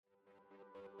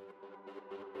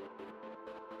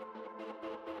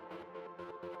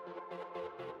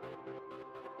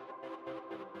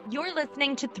You're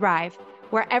listening to Thrive,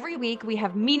 where every week we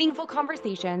have meaningful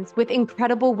conversations with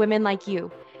incredible women like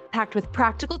you, packed with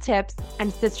practical tips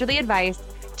and sisterly advice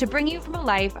to bring you from a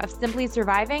life of simply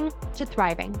surviving to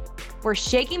thriving. We're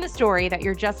shaking the story that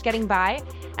you're just getting by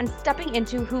and stepping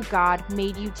into who God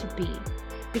made you to be.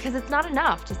 Because it's not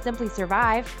enough to simply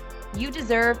survive, you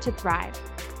deserve to thrive.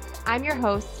 I'm your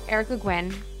host, Erica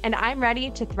Gwynn, and I'm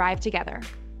ready to thrive together.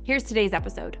 Here's today's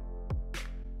episode.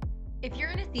 If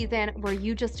you're in a season where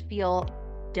you just feel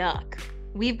stuck,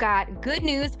 we've got good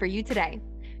news for you today.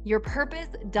 Your purpose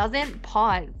doesn't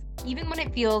pause. Even when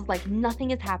it feels like nothing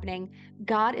is happening,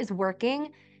 God is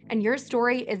working and your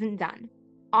story isn't done.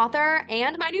 Author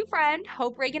and my new friend,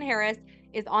 Reagan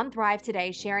is on Thrive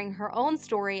today, sharing her own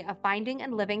story of finding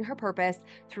and living her purpose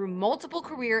through multiple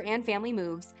career and family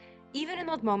moves, even in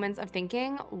those moments of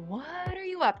thinking, what are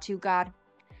you up to, God?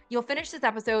 You'll finish this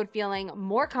episode feeling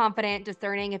more confident,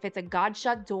 discerning if it's a God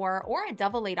shut door or a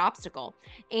devil laid obstacle,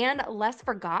 and less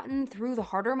forgotten through the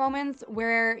harder moments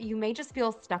where you may just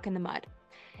feel stuck in the mud.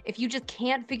 If you just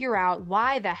can't figure out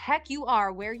why the heck you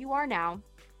are where you are now,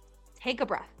 take a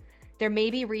breath. There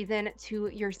may be reason to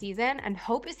your season, and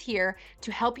hope is here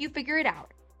to help you figure it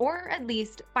out, or at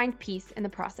least find peace in the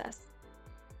process.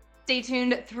 Stay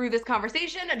tuned through this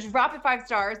conversation. Drop it 5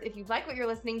 stars if you like what you're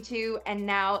listening to. And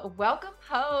now, welcome,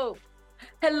 Hope.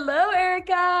 Hello,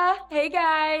 Erica. Hey,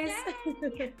 guys.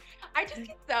 I just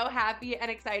get so happy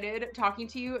and excited talking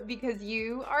to you because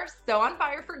you are so on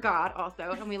fire for God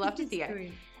also, and we love to see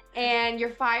it. And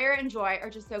your fire and joy are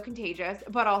just so contagious.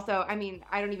 But also, I mean,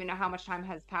 I don't even know how much time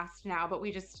has passed now, but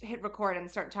we just hit record and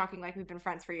start talking like we've been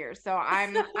friends for years. So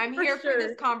I'm here for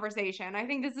this conversation. I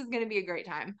think this is going to be a great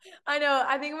time. I know.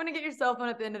 I think I'm going to get your cell phone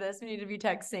at the end of this. We need to be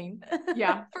texting.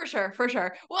 Yeah, for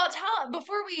sure. Well,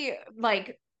 before we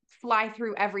fly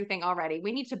through everything already,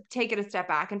 we need to take it a step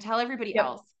back and tell everybody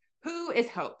else who is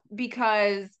Hope,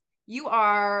 because you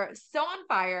are so on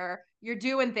fire. You're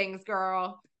doing things,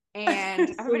 girl.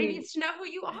 And everybody needs to know who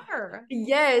you are.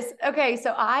 Yes. Okay. So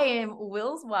I am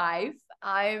Will's wife.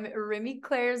 I'm Remy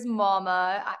Claire's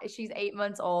mama. She's 8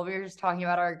 months old. We were just talking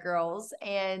about our girls.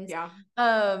 And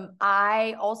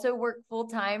I also work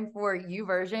full-time for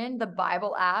YouVersion, the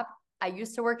Bible app. I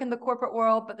used to work in the corporate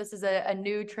world, but this is a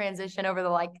new transition over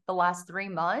the last 3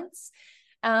 months.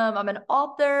 I'm an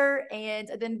author, and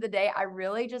at the end of the day, I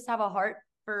really just have a heart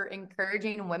for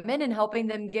encouraging women and helping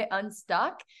them get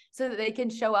unstuck so that they can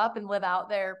show up and live out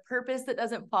their purpose that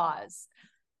doesn't pause.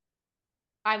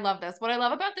 I love this. What I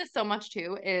love about this so much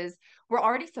too is we're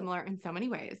already similar in so many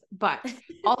ways, but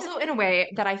also in a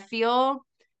way that I feel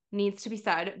needs to be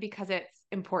said because it's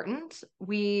important.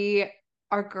 We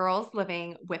are girls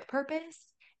living with purpose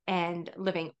and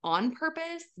living on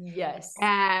purpose. Yes.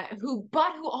 Who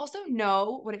also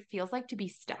know what it feels like to be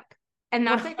stuck. And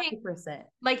that's, 100%. I think,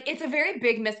 like, it's a very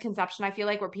big misconception, I feel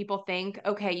like, where people think,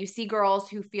 okay, you see girls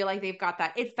who feel like they've got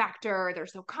that it factor, they're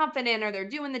so confident, or they're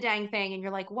doing the dang thing, and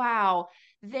you're like, wow,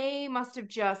 they must have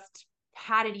just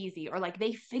had it easy, or like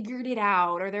they figured it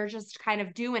out, or they're just kind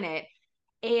of doing it.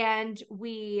 And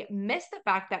we miss the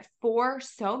fact that for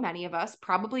so many of us,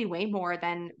 probably way more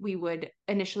than we would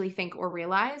initially think or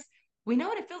realize, we know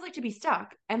what it feels like to be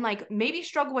stuck and like maybe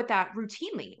struggle with that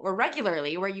routinely or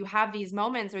regularly, where you have these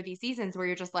moments or these seasons where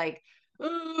you're just like,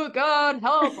 oh God,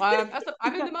 help,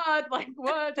 I'm in the mud. Like,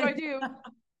 what do I do?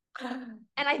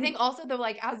 And I think also though,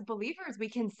 like as believers, we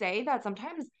can say that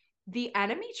sometimes the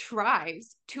enemy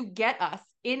tries to get us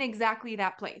in exactly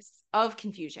that place of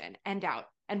confusion and doubt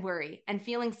and worry and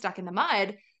feeling stuck in the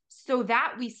mud so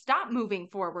that we stop moving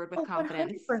forward with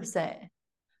confidence. 100%.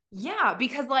 Yeah,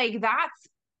 because like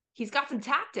he's got some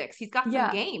tactics. He's got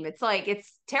some game. It's like,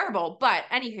 it's terrible. But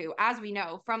anywho, as we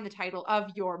know from the title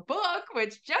of your book,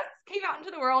 which just came out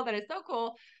into the world and is so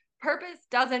cool, purpose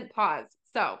doesn't pause.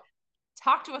 So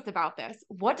talk to us about this.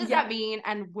 What does that mean?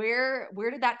 And where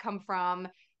did that come from?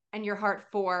 And your heart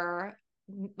for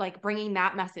like bringing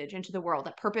that message into the world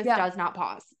that purpose does not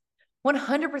pause.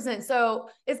 100%. So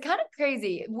it's kind of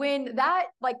crazy when that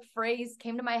like phrase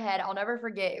came to my head. I'll never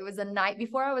forget. It was a night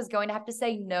before I was going to have to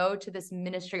say no to this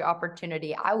ministry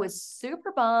opportunity. I was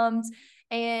super bummed.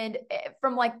 And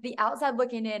from like the outside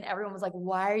looking in, everyone was like,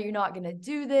 why are you not going to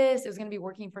do this? It was going to be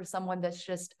working for someone that's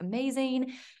just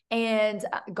amazing. And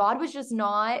God was just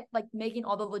not like making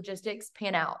all the logistics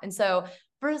pan out. And so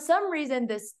for some reason,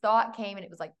 this thought came and it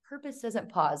was like, purpose doesn't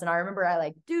pause. And I remember I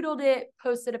like doodled it,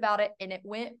 posted about it, and it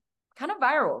went kind of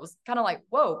viral. It was kind of like,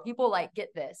 whoa, people like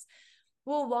get this.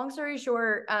 Well, long story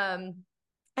short,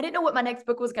 I didn't know what my next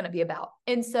book was going to be about.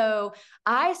 And so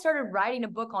I started writing a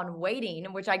book on waiting,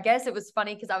 which I guess it was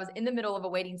funny because I was in the middle of a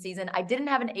waiting season. I didn't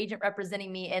have an agent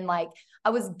representing me. And like, I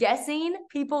was guessing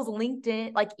people's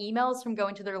LinkedIn, like emails from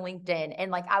going to their LinkedIn. And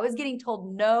like, I was getting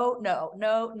told, no, no,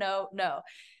 no, no, no.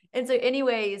 And so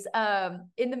anyways,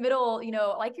 in the middle, you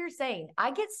know, like you're saying,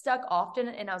 I get stuck often,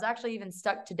 and I was actually even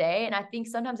stuck today. And I think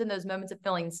sometimes in those moments of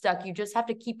feeling stuck, you just have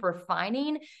to keep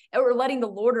refining or letting the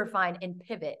Lord refine and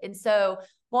pivot. And so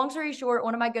long story short,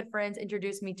 one of my good friends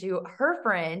introduced me to her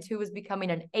friend who was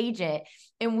becoming an agent,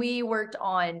 and we worked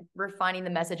on refining the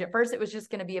message. At first, it was just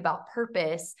going to be about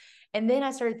purpose. And then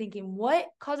I started thinking, what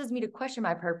causes me to question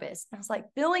my purpose? And I was like,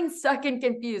 feeling stuck and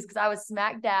confused, because I was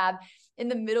smack dab in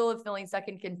the middle of feeling stuck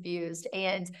and confused.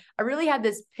 And I really had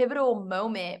this pivotal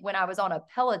moment when I was on a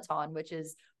Peloton, which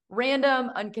is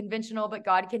random, unconventional, but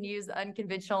God can use the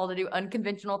unconventional to do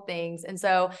unconventional things. And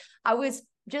so I was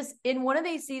just in one of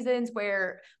these seasons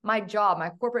where my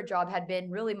corporate job had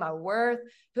been really my worth,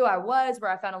 who I was,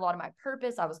 where I found a lot of my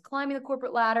purpose. I was climbing the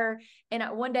corporate ladder. And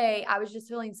one day I was just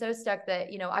feeling so stuck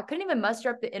that, you know, I couldn't even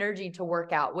muster up the energy to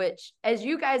work out, which, as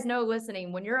you guys know,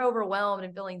 listening, when you're overwhelmed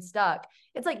and feeling stuck,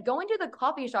 it's like going to the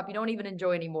coffee shop you don't even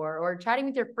enjoy anymore, or chatting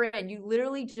with your friend. You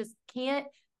literally just can't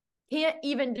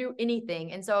even do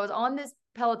anything. And so I was on this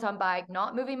Peloton bike,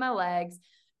 not moving my legs.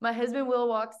 My husband Will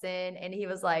walks in and he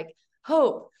was like,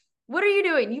 Hope, what are you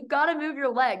doing? You've got to move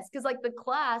your legs. Cause like the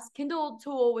class, Kendall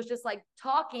Toole was just like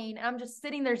talking, and I'm just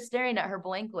sitting there staring at her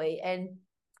blankly. And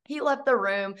he left the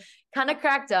room, kind of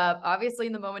cracked up. Obviously,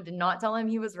 in the moment, did not tell him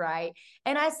he was right.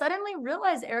 And I suddenly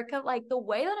realized, Erica, like the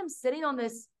way that I'm sitting on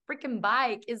this freaking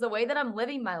bike is the way that I'm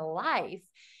living my life.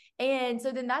 And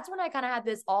so then that's when I kind of had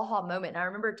this aha moment. And I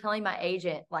remember telling my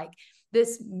agent, like,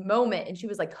 this moment, and she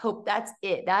was like, Hope, that's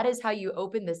it. That is how you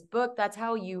open this book. That's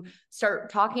how you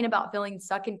start talking about feeling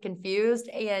stuck and confused.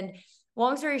 And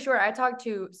long story short, I talked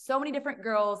to so many different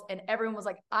girls, and everyone was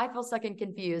like, I feel stuck and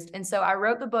confused. And so I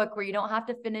wrote the book where you don't have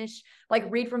to finish, like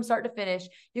read from start to finish.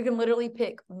 You can literally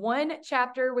pick one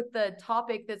chapter with the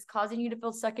topic that's causing you to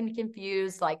feel stuck and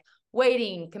confused, like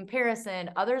waiting, comparison,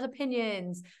 others'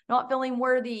 opinions, not feeling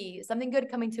worthy, something good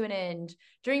coming to an end,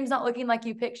 dreams not looking like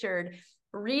you pictured.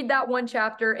 Read that one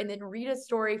chapter and then read a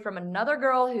story from another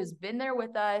girl who's been there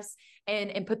with us,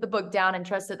 and put the book down and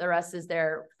trust that the rest is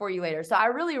there for you later. So I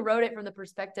really wrote it from the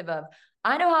perspective of,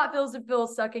 I know how it feels to feel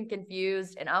stuck and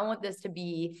confused, and I want this to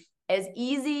be as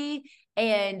easy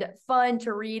and fun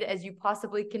to read as you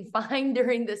possibly can find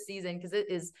during this season, because it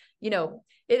is, you know,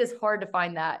 it is hard to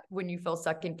find that when you feel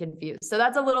stuck and confused. So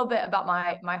that's a little bit about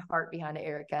my heart behind it,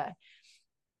 Erica.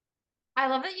 I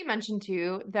love that you mentioned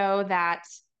too, though, that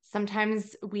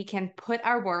sometimes we can put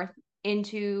our worth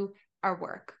into our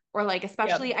work. Or like,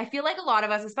 especially, Yep. I feel like a lot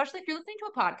of us, especially if you're listening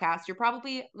to a podcast, you're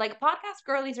probably like, podcast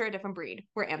girlies are a different breed.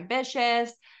 We're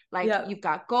ambitious, like Yep. you've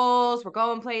got goals, we're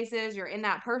going places, you're in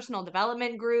that personal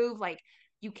development groove, like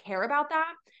you care about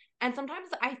that. And sometimes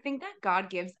I think that God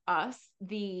gives us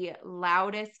the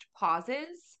loudest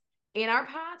pauses in our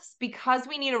paths because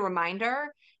we need a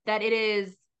reminder that it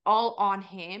is all on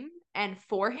Him and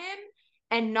for Him,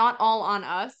 and not all on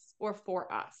us or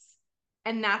for us.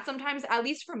 And that sometimes, at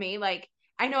least for me, like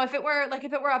I know if it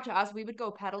were up to us, we would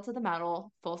go pedal to the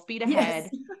metal, full speed Yes. ahead,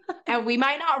 and we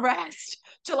might not rest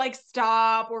to like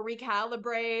stop or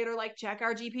recalibrate or like check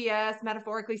our GPS,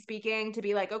 metaphorically speaking, to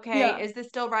be like, okay, Yeah. is this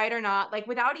still right or not? Like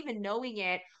without even knowing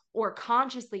it or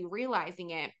consciously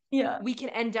realizing it, Yeah. we can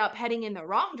end up heading in the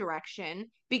wrong direction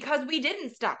because we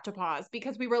didn't stop to pause,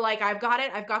 because we were like, I've got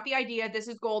it. I've got the idea. This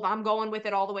is gold. I'm going with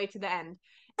it all the way to the end.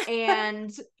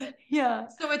 And Yeah.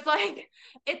 so it's like,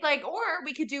 or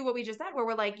we could do what we just said, where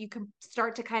we're like, you can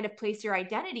start to kind of place your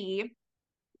identity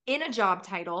in a job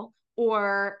title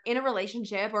or in a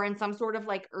relationship or in some sort of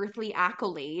like earthly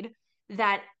accolade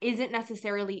that isn't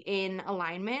necessarily in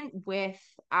alignment with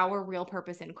our real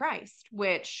purpose in Christ,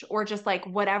 or just like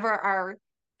whatever our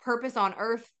purpose on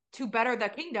earth to better the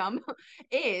kingdom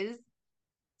is.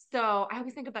 So I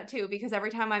always think of that too, because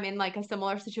every time I'm in like a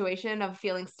similar situation of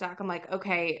feeling stuck, I'm like,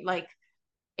 okay, like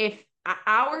if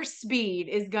our speed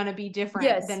is going to be different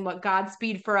Yes. than what God's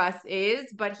speed for us is,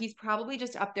 but he's probably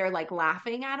just up there like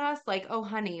laughing at us, like, oh,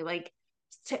 honey, like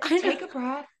I know. take a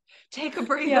breath, take a Yeah.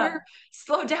 breather,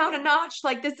 slow down a notch.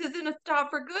 Like, this isn't a stop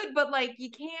for good, but like,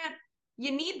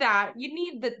 you need that. You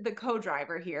need the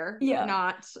co-driver here, Yeah.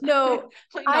 not, No,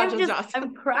 like, not just us.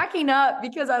 I'm cracking up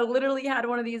because I literally had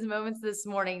one of these moments this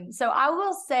morning. So I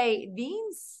will say being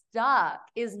stuck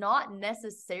is not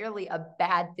necessarily a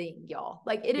bad thing, y'all.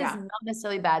 Like it is Yeah. not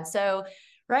necessarily bad. So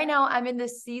right now I'm in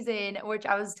this season, which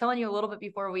I was telling you a little bit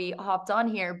before we hopped on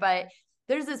here, but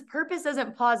there's this purpose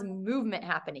doesn't pause movement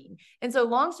happening. And so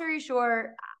long story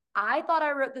short, I thought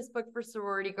I wrote this book for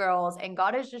sorority girls, and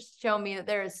God has just shown me that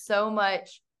there is so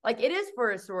much, like it is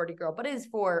for a sorority girl, but it is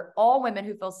for all women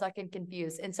who feel stuck and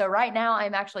confused. And so right now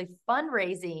I'm actually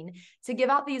fundraising to give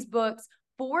out these books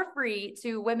for free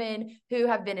to women who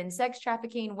have been in sex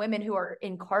trafficking, women who are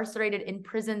incarcerated in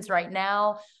prisons right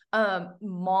now,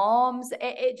 moms,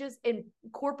 it just, in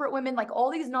corporate women, like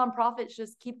all these nonprofits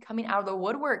just keep coming out of the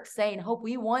woodwork saying, Hope,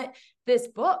 we want this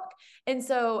book. And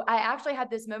so I actually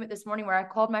had this moment this morning where I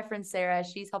called my friend Sarah.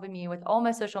 She's helping me with all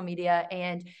my social media.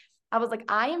 And I was like,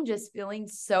 I am just feeling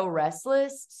so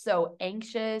restless, so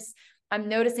anxious. I'm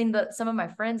noticing that some of my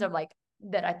friends are like,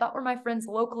 that I thought were my friends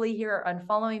locally here are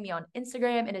unfollowing me on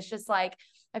Instagram. And it's just like,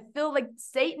 I feel like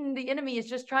Satan, the enemy, is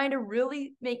just trying to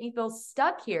really make me feel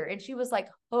stuck here. And she was like,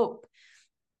 Hope,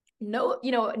 no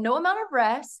amount of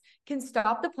rest can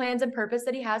stop the plans and purpose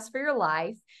that he has for your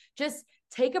life. Just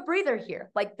take a breather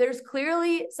here. Like there's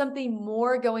clearly something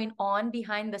more going on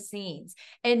behind the scenes.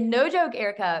 And no joke,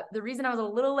 Erica, the reason I was a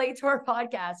little late to our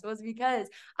podcast was because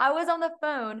I was on the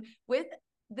phone with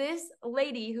this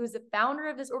lady who's the founder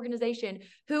of this organization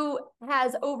who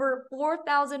has over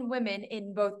 4,000 women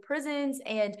in both prisons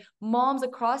and moms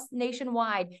across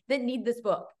nationwide that need this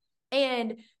book.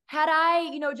 And had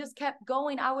I, just kept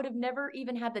going, I would have never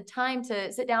even had the time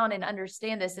to sit down and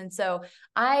understand this. And so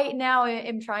I now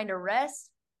am trying to rest,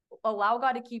 allow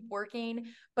God to keep working.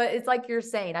 But it's like you're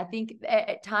saying, I think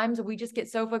at times we just get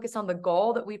so focused on the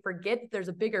goal that we forget that there's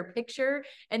a bigger picture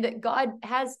and that God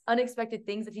has unexpected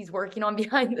things that he's working on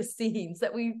behind the scenes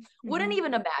that we wouldn't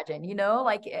even imagine,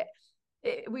 like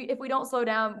if we don't slow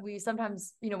down, we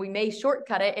sometimes, we may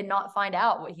shortcut it and not find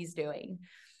out what he's doing.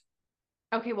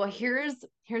 Okay. Well, here's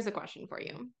a question for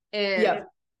you.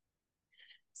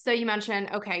 So you mentioned,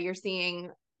 okay, you're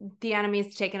seeing the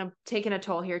enemy's taking a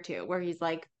toll here too, where he's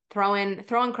like throwing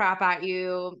crap at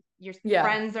you. Your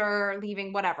friends are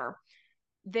leaving, whatever.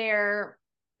 There's,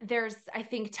 I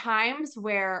think, times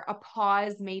where a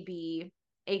pause may be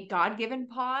a God-given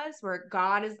pause where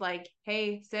God is like,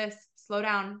 hey, sis, slow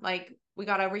down. Like we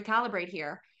got to recalibrate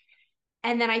here.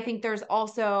 And then I think there's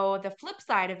also the flip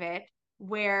side of it,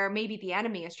 where maybe the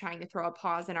enemy is trying to throw a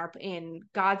pause in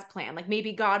God's plan. Like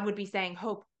maybe God would be saying,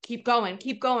 Hope, keep going.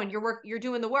 You're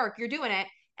doing the work. You're doing it.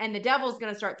 And the devil's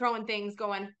going to start throwing things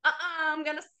going, I'm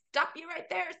going to stop you right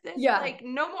there, sis. Like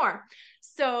no more.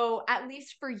 So at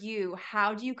least for you,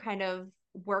 how do you kind of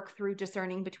work through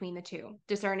discerning between the two?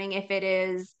 Discerning if it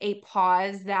is a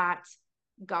pause that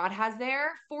God has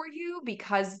there for you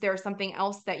because there's something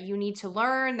else that you need to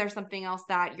learn. There's something else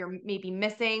that you're maybe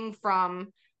missing from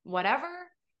whatever,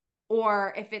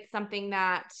 or if it's something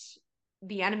that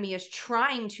the enemy is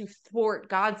trying to thwart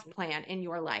God's plan in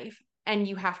your life and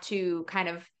you have to kind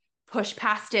of push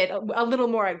past it a little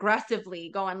more aggressively,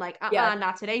 going like,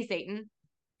 not today, Satan.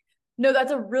 No,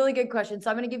 that's a really good question. So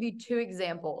I'm going to give you two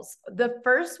examples. The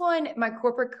first one, my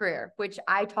corporate career, which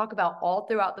I talk about all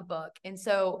throughout the book. And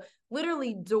so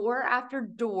literally door after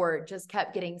door just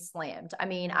kept getting slammed. I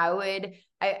mean, I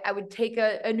would take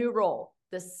a new role.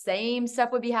 The same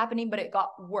stuff would be happening, but it got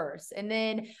worse. And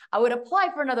then I would apply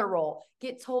for another role,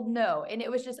 get told no. And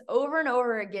it was just over and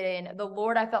over again. The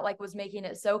Lord, I felt like, was making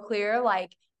it so clear,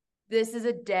 like, this is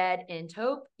a dead end,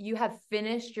 Hope. You have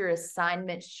finished your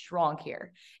assignment strong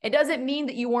here. It doesn't mean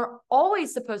that you weren't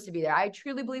always supposed to be there. I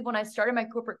truly believe when I started my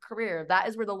corporate career, that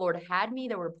is where the Lord had me.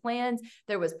 There were plans,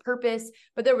 there was purpose,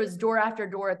 but there was door after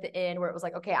door at the end where it was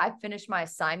like, okay, I finished my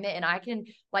assignment and I can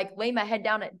like lay my head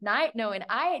down at night knowing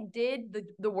I did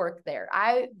the work there.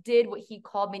 I did what he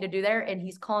called me to do there, and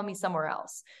he's calling me somewhere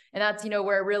else. And that's,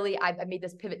 where really I made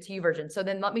this pivot to YouVersion. So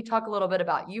then let me talk a little bit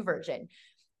about YouVersion.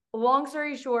 Long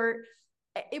story short,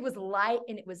 it was light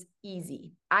and it was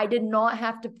easy. I did not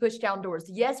have to push down doors.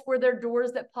 Yes, were there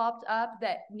doors that popped up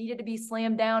that needed to be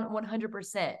slammed down?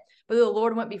 100%. But the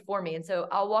Lord went before me. And so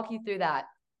I'll walk you through that.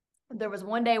 There was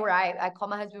one day where I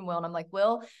called my husband, Will, and I'm like,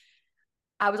 Will,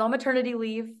 I was on maternity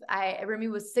leave. Remy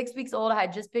was 6 weeks old. I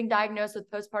had just been diagnosed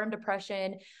with postpartum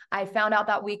depression. I found out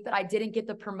that week that I didn't get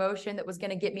the promotion that was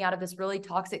going to get me out of this really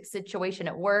toxic situation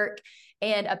at work.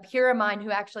 And a peer of mine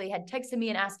who actually had texted me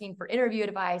and asking for interview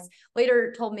advice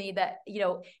later told me that,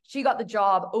 she got the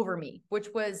job over me, which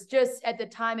was just, at the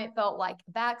time, it felt like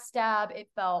backstab. It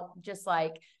felt just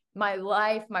like my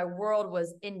life, my world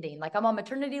was ending. Like, I'm on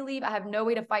maternity leave. I have no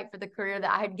way to fight for the career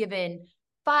that I had given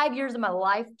 5 years of my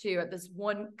life to at this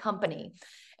one company.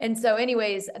 And so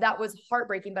anyways, that was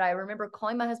heartbreaking. But I remember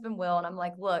calling my husband, Will, and I'm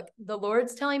like, look, the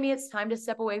Lord's telling me it's time to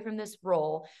step away from this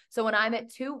role. So when I'm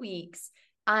at 2 weeks,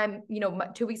 I'm,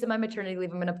 2 weeks of my maternity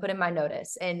leave, I'm going to put in my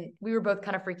notice. And we were both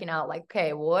kind of freaking out, like,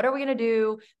 okay, well, what are we going to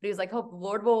do? But he was like, hope the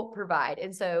Lord will provide.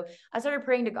 And so I started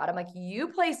praying to God. I'm like, you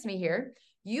placed me here.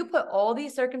 You put all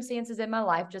these circumstances in my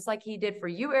life, just like he did for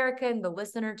you, Erica, and the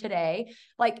listener today.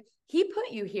 Like, he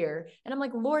put you here. And I'm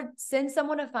like, Lord, send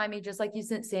someone to find me, just like you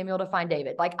sent Samuel to find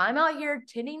David. Like, I'm out here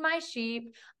tending my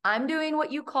sheep. I'm doing what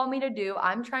you call me to do.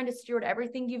 I'm trying to steward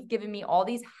everything you've given me, all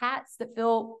these hats that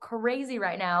feel crazy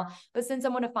right now, but send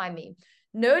someone to find me.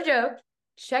 No joke.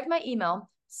 Check my email.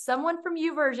 Someone from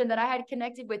YouVersion that I had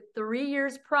connected with 3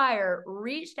 years prior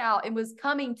reached out and was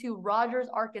coming to Rogers,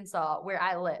 Arkansas, where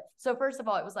I live. So first of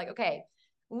all, it was like, okay,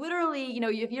 literally,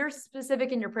 if you're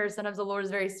specific in your prayer, sometimes the Lord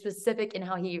is very specific in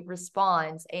how he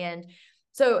responds. And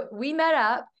so we met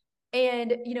up,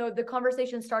 and, the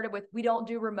conversation started with, we don't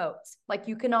do remotes. Like,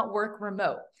 you cannot work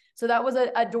remote. So that was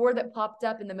a door that popped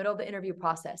up in the middle of the interview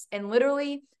process. And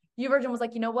literally, YouVersion was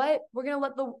like, you know what? We're going to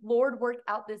let the Lord work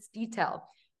out this detail.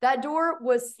 That door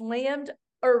was slammed,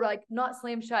 or like not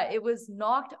slammed shut. It was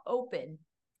knocked open.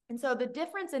 And so the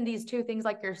difference in these two things,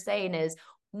 like you're saying, is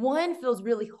one feels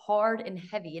really hard and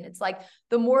heavy. And it's like,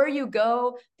 the more you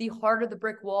go, the harder the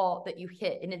brick wall that you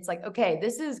hit. And it's like, okay,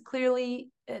 this is clearly,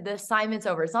 the assignment's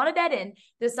over. It's not a dead end.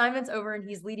 The assignment's over and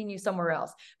he's leading you somewhere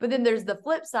else. But then there's the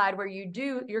flip side where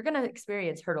you're going to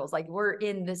experience hurdles. Like, we're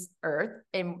in this earth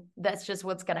and that's just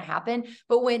what's going to happen.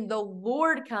 But when the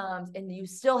Lord comes and you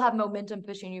still have momentum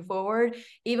pushing you forward,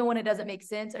 even when it doesn't make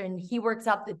sense, and he works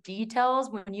out the details,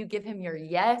 when you give him your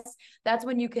yes, that's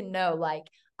when you can know, like,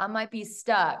 I might be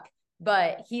stuck,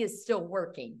 but he is still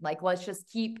working. Like, let's just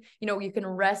keep, you can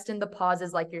rest in the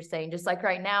pauses, like you're saying. Just like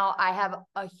right now, I have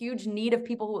a huge need of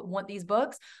people who want these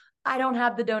books. I don't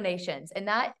have the donations, and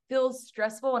that feels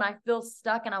stressful, and I feel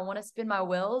stuck, and I want to spin my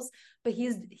wheels, but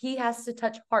he has to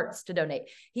touch hearts to donate.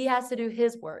 He has to do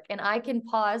his work, and I can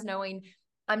pause knowing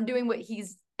I'm doing what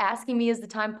he's asking me as the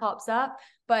time pops up,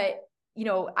 but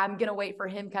I'm going to wait for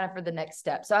him kind of for the next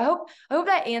step. So I hope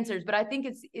that answers, but I think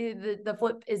the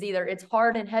flip is either it's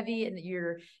hard and heavy and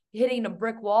you're hitting a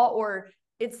brick wall, or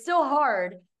it's still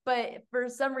hard, but for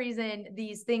some reason,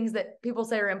 these things that people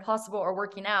say are impossible are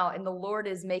working out, and the Lord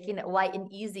is making it light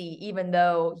and easy, even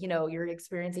though, you're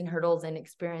experiencing hurdles and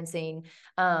experiencing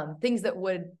things that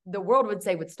the world would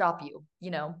say would stop you.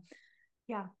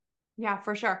 Yeah. Yeah,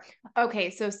 for sure. Okay.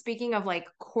 So speaking of like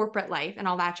corporate life and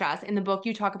all that jazz, in the book,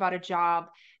 you talk about a job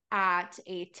at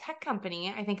a tech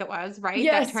company, I think it was, right?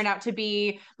 Yes. That turned out to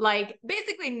be like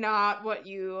basically not what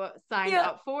you signed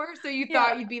up for. So you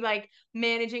thought you'd be like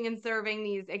managing and serving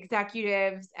these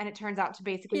executives, and it turns out to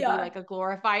basically be like a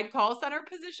glorified call center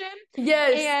position.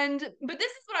 Yes. But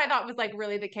this is what I thought was like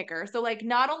really the kicker. So like,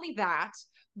 not only that,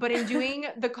 but in doing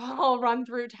the call run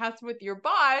through test with your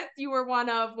boss, you were one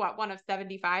of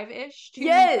 75-ish to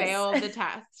fail the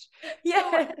test.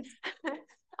 Yes. So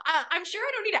I'm sure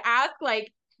I don't need to ask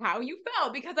like how you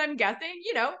felt, because I'm guessing,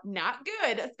 not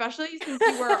good, especially since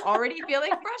you were already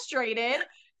feeling frustrated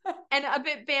and a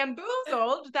bit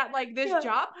bamboozled that like this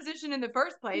job position in the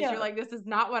first place, you're like, this is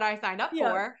not what I signed up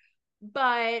for.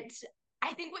 But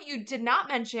I think what you did not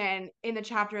mention in the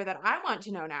chapter that I want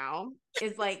to know now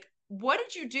is like, what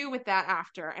did you do with that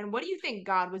after? And what do you think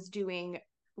God was doing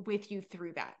with you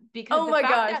through that? Because the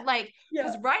fact that like,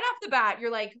 because right off the bat, you're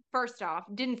like, first off,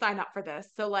 didn't sign up for this.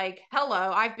 So like,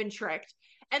 hello, I've been tricked.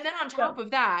 And then on top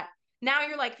of that, now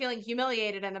you're like feeling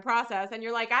humiliated in the process, and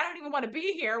you're like, I don't even want to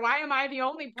be here. Why am I the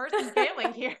only person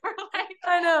failing here? Like,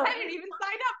 I know. I didn't even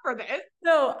sign up for this.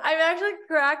 No, I'm actually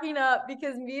cracking up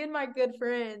because me and my good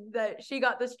friend that she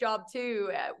got this job too,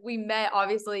 we met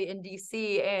obviously in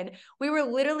DC, and we were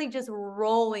literally just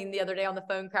rolling the other day on the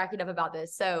phone cracking up about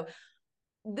this. So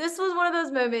this was one of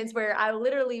those moments where I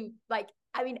literally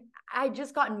I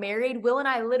just gotten married. Will and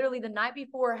I literally the night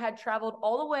before had traveled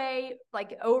all the way,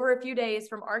 like over a few days,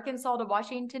 from Arkansas to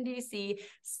Washington, D.C.,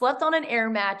 slept on an air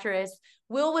mattress.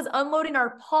 Will was unloading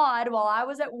our pod while I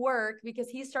was at work because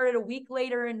he started a week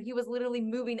later, and he was literally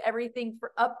moving everything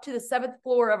up to the 7th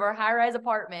floor of our high-rise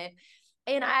apartment.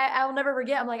 And I'll never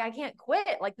forget. I'm like, I can't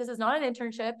quit. Like, this is not an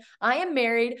internship. I am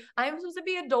married. I am supposed to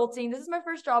be adulting. This is my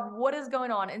first job. What is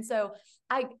going on? And so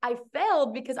I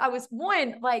failed because I was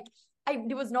I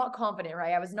was not confident,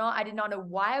 right? I did not know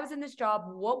why I was in this job,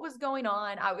 what was going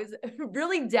on. I was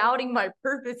really doubting my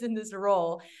purpose in this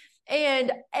role.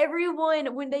 And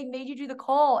everyone, when they made you do the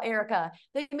call, Erica,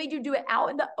 they made you do it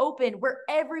out in the open where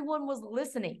everyone was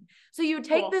listening. So you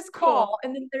take this call,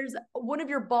 and then there's one of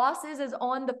your bosses is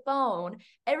on the phone.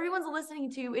 Everyone's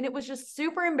listening to you, and it was just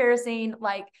super embarrassing.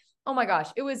 Like, Oh my gosh.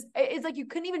 It's like you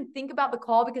couldn't even think about the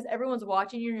call because everyone's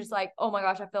watching. You're just like, oh my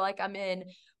gosh, I feel like I'm in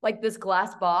like this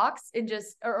glass box and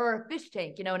just, or a fish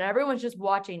tank, and everyone's just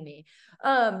watching me.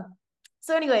 Um,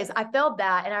 so anyways, I felt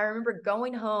that. And I remember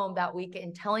going home that week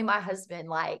and telling my husband,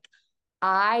 like,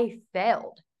 I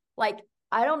failed. Like,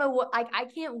 I don't know what, like, I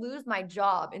can't lose my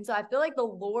job. And so I feel like the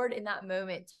Lord in that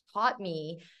moment taught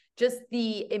me just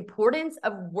the importance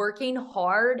of working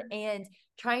hard and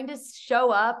trying to show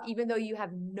up, even though you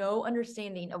have no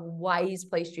understanding of why he's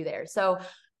placed you there. So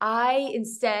I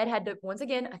instead had to, once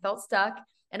again, I felt stuck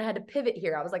and I had to pivot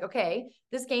here. I was like, okay,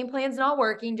 this game plan's not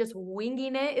working. Just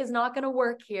winging it is not going to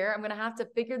work here. I'm going to have to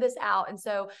figure this out. And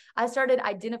so I started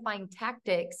identifying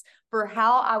tactics for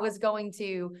how I was going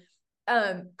to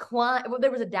climb. Well,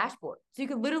 there was a dashboard. So you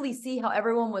could literally see how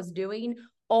everyone was doing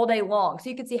all day long. So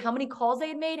you could see how many calls they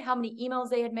had made, how many emails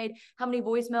they had made, how many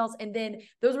voicemails, and then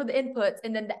those were the inputs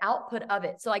and then the output of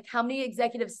it. So like how many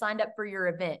executives signed up for your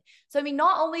event. So I mean,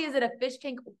 not only is it a fish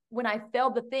tank when I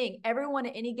failed the thing, everyone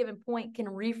at any given point can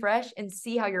refresh and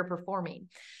see how you're performing.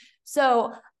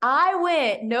 So I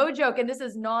went, no joke, and this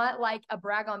is not like a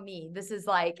brag on me. This is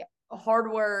like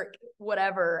hard work,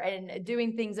 whatever, and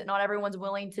doing things that not everyone's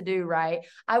willing to do, right?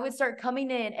 I would start coming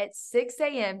in at 6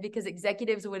 a.m. because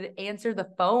executives would answer the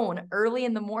phone early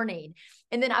in the morning.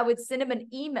 And then I would send them an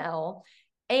email.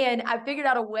 And I figured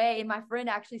out a way, and my friend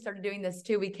actually started doing this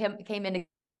too. We came in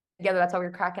together. That's how we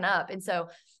were cracking up. And so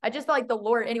I just felt like the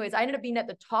Lord, anyways, I ended up being at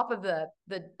the top of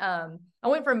I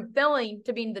went from failing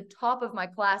to being the top of my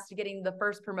class to getting the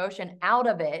first promotion out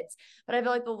of it. But I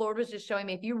feel like the Lord was just showing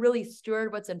me, if you really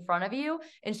steward what's in front of you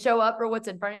and show up for what's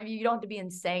in front of you, you don't have to be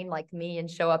insane like me and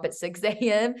show up at 6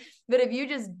 a.m. But if you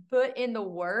just put in the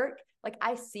work, like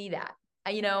I see that,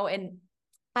 and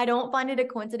I don't find it a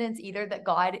coincidence either that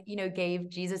God, gave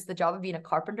Jesus the job of being a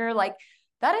carpenter. Like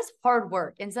that is hard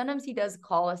work. And sometimes he does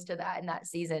call us to that in that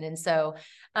season. And so,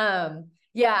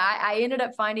 yeah, I ended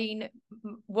up finding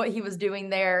what he was doing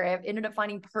there. I ended up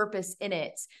finding purpose in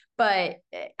it. But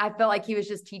I felt like he was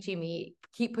just teaching me,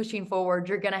 keep pushing forward.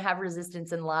 You're going to have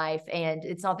resistance in life. And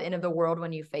it's not the end of the world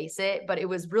when you face it. But it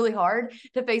was really hard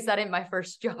to face that in my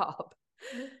first job.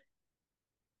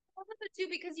 It too,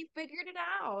 because you figured it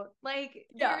out. Like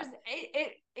Yeah.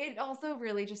 it also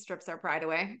really just strips our pride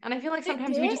away. And I feel like It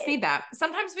sometimes we just did. need that.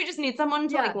 Sometimes we just need someone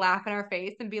to like Yeah. laugh in our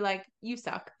face and be like, you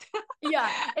suck. Yeah.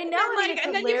 And now, I mean, it's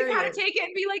And then you can kind of hilarious. take it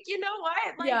and be like, you know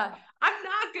what? Like, Yeah. I'm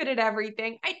not good at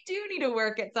everything. I do need to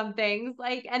work at some things.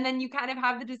 Like, and then you kind of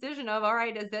have the decision of, all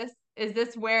right, is this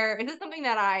something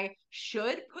that I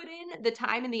should put in the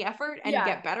time and the effort and Yeah.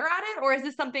 get better at it? Or is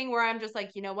this something where I'm just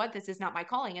like, you know what, this is not my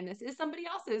calling and this is somebody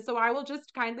else's. So I will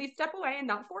just kindly step away and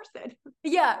not force it.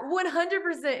 Yeah,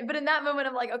 100%. But in that moment,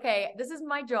 I'm like, okay, this is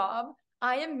my job.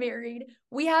 I am married.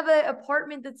 We have an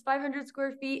apartment that's 500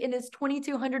 square feet and it's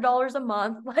 $2,200 a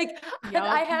month. Like, I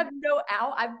Yup. have no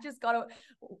out. I've just got to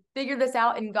figure this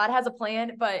out, and God has a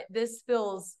plan. But this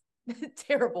feels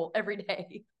terrible every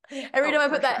day. Every Oh, time I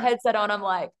for put that sure. headset on, I'm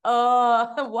like,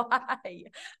 why?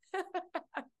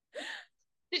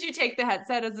 Did you take the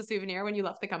headset as a souvenir when you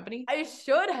left the company? I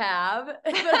should have, but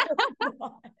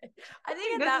I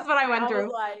think at This that is what I point went I was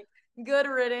through. like, good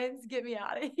riddance, get me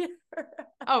out of here.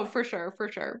 Oh, for sure,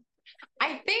 for sure.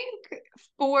 I think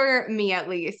for me at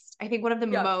least, I think one of the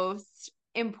Yeah. most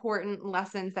important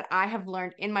lessons that I have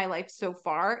learned in my life so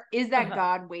far is that Uh-huh.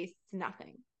 God wastes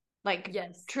nothing. Like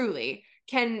Yes. truly,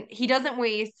 he doesn't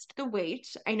waste the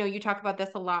wait. I know you talk about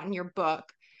this a lot in your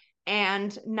book,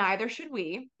 and neither should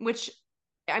we, which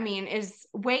I mean is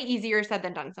way easier said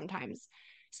than done sometimes.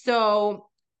 So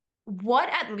what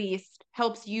at least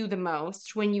helps you the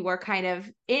most when you are kind of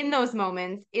in those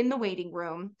moments in the waiting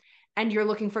room and you're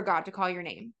looking for God to call your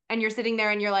name and you're sitting there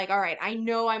and you're like, all right, I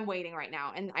know I'm waiting right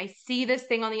now and I see this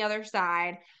thing on the other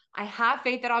side. I have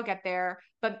faith that I'll get there,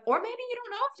 but or maybe you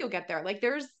don't know if you'll get there. Like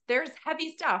there's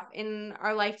heavy stuff in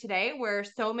our life today where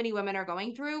so many women are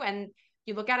going through, and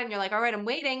you look at it and you're like, all right, I'm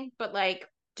waiting, but like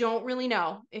don't really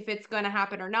know if it's going to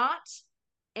happen or not,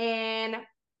 and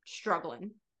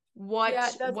struggling. Yeah,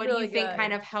 that's What do you really think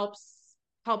kind good. of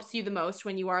helps you the most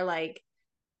when you are like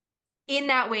in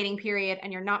that waiting period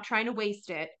and you're not trying to waste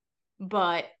it,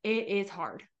 but it is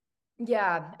hard?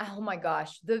 Yeah. Oh my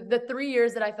gosh. The 3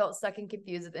 years that I felt stuck and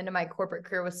confused at the end of my corporate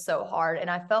career was so hard. And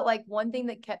I felt like one thing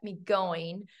that kept me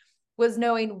going was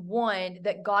knowing, one,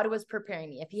 that God was preparing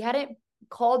me. If he hadn't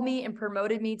called me and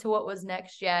promoted me to what was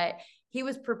next yet, he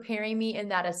was preparing me in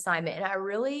that assignment. And I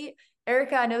really,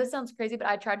 Erica, I know this sounds crazy, but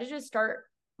I tried to just start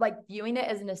like viewing it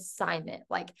as an assignment.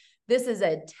 Like, this is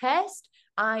a test.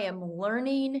 I am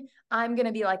learning. I'm going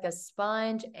to be like a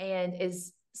sponge. And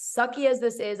as sucky as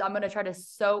this is, I'm going to try to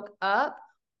soak up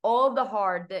all of the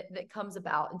hard that comes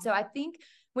about. And so I think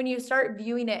when you start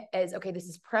viewing it as, okay, this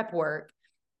is prep work,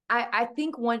 I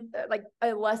think one, like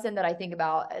a lesson that I think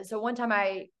about. So one time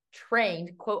I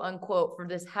trained, quote unquote, for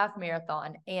this half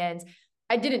marathon, and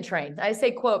I didn't train. I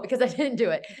say quote because I didn't do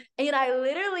it. And I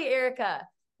literally, Erica,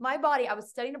 my body, I was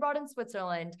studying abroad in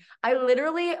Switzerland. I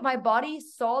literally, my body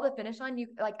saw the finish line.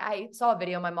 I saw a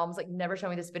video. My mom was like, never show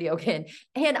me this video again.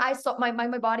 And I saw my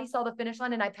body saw the finish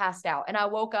line and I passed out and I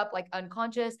woke up like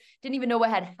unconscious, didn't even know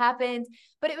what had happened.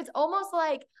 But it was almost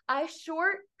like I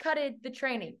shortcutted the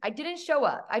training. I didn't show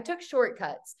up. I took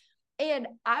shortcuts and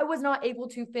I was not able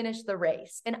to finish the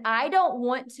race. And I don't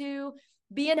want to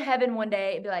be in heaven one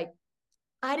day and be like,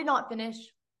 I did not finish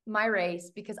my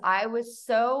race because I was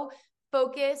so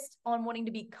focused on wanting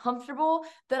to be comfortable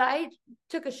that I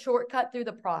took a shortcut through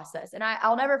the process. And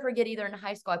I'll never forget, either in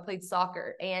high school, I played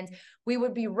soccer and we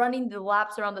would be running the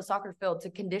laps around the soccer field to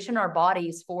condition our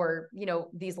bodies for,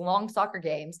 these long soccer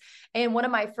games. And one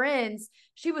of my friends,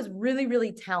 she was really,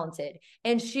 really talented.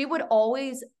 And she would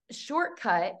always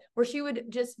shortcut where she would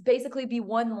just basically be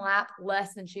one lap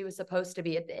less than she was supposed to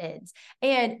be at the ends.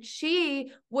 And she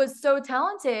was so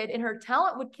talented and her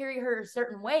talent would carry her a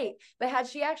certain weight. But had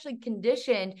she actually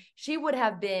conditioned, she would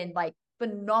have been like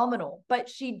phenomenal, but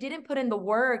she didn't put in the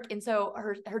work. And so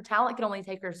her talent can only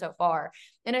take her so far.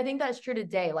 And I think that's true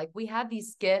today. Like we have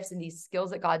these gifts and these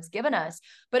skills that God's given us,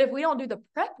 but if we don't do the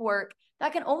prep work,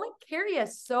 that can only carry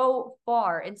us so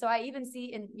far. And so I even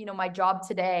see in, my job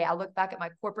today, I look back at my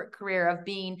corporate career of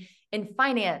being in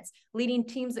finance, leading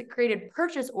teams that created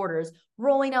purchase orders,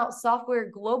 rolling out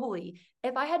software globally.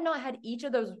 If I had not had each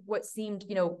of those, what seemed,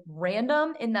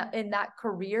 random in that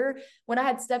career, when I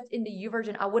had stepped into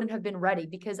YouVersion, I wouldn't have been ready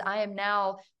because I am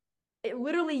now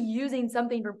literally using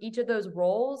something from each of those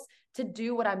roles to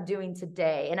do what I'm doing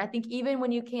today. And I think even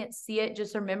when you can't see it,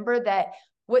 just remember that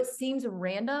what seems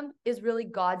random is really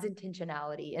God's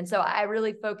intentionality. And so I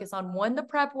really focus on, one, the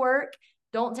prep work.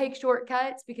 Don't take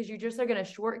shortcuts because you just are going to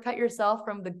shortcut yourself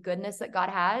from the goodness that God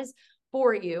has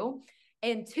for you.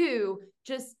 And two,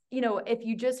 just, if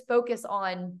you just focus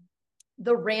on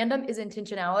the random is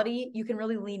intentionality, you can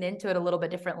really lean into it a little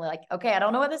bit differently. Like, okay, I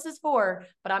don't know what this is for,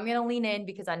 but I'm going to lean in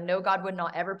because I know God would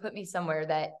not ever put me somewhere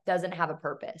that doesn't have a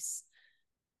purpose.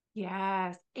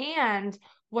 Yes. And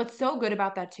what's so good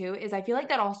about that too is I feel like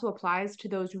that also applies to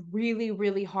those really,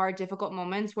 really hard, difficult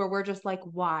moments where we're just like,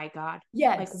 why, God?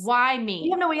 Yes. Like, why me?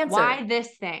 You have no answer. Why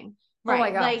this thing? Right. Oh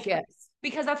my gosh, like, yes.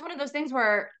 Because that's one of those things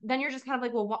where then you're just kind of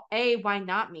like, well, why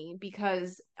not me?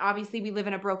 Because obviously we live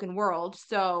in a broken world.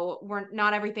 So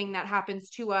not everything that happens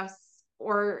to us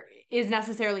or is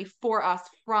necessarily for us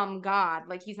from God.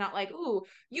 Like he's not like, ooh,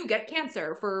 you get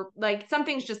cancer for like,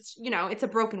 something's just, it's a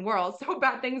broken world. So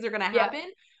bad things are going to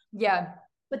happen. Yeah.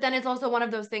 But then it's also one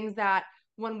of those things that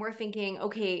when we're thinking,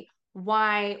 okay,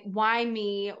 why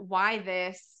me? Why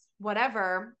this?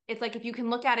 Whatever. It's like, if you can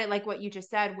look at it like what you just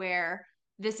said, where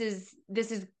this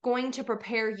is going to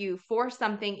prepare you for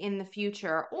something in the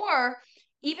future, or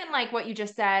even like what you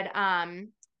just said,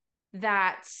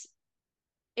 that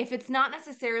if it's not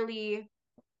necessarily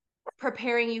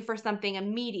preparing you for something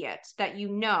immediate that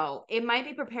it might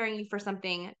be preparing you for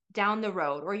something down the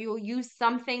road, or you'll use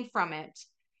something from it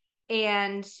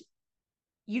and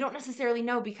you don't necessarily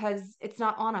know because it's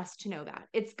not on us to know that.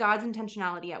 It's God's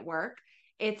intentionality at work.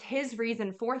 It's his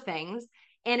reason for things.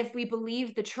 And if we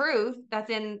believe the truth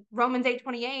that's in Romans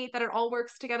 8:28, that it all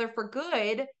works together for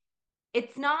good,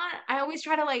 it's not, I always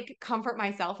try to like comfort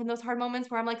myself in those hard moments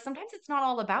where I'm like, sometimes it's not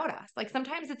all about us. Like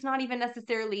sometimes it's not even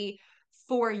necessarily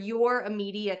for your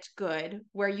immediate good,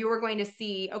 where you're going to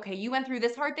see, okay, you went through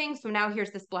this hard thing, so now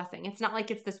here's this blessing. It's not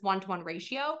like it's this 1-to-1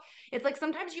 ratio. It's like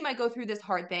sometimes you might go through this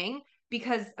hard thing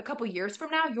because a couple years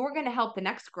from now, you're going to help the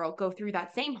next girl go through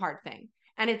that same hard thing.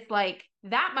 And it's like,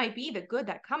 that might be the good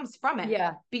that comes from it.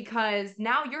 Yeah. Because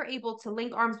now you're able to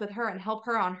link arms with her and help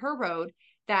her on her road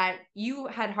that you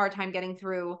had a hard time getting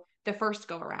through the first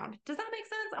go around. Does that make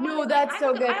sense? No, that's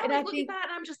so good. And I look at that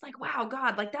and I'm just like, wow,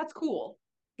 God, like that's cool.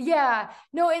 Yeah,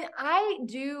 no, and I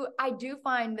do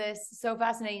find this so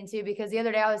fascinating too, because the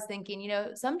other day I was thinking,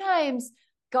 sometimes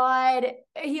God,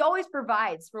 he always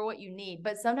provides for what you need,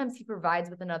 but sometimes he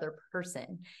provides with another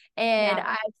person. And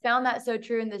I found that so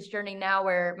true in this journey now,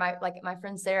 where my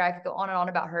friend Sarah, I could go on and on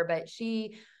about her, but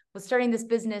she was starting this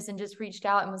business and just reached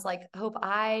out and was like,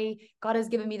 God has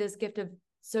given me this gift of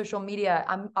social media.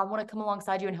 I want to come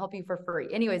alongside you and help you for free.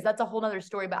 Anyways, that's a whole nother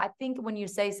story. But I think when you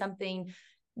say something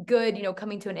good,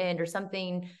 coming to an end, or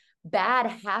something bad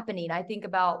happening. I think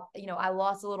about, I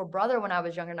lost a little brother when I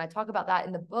was younger, and I talk about that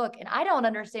in the book. And I don't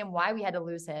understand why we had to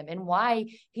lose him and why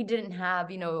he didn't have,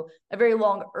 a very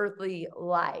long earthly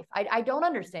life. I don't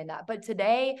understand that. But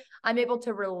today I'm able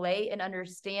to relate and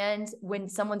understand when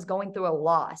someone's going through a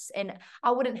loss. And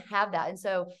I wouldn't have that. And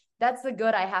so that's the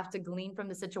good I have to glean from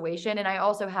the situation. And I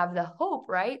also have the hope,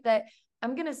 right, that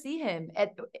I'm going to see him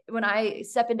when I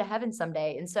step into heaven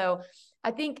someday. And so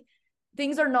I think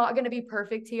things are not going to be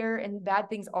perfect here, and bad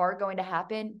things are going to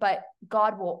happen, but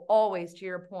God will always, to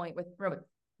your point with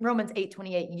Romans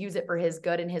 8:28, use it for his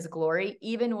good and his glory,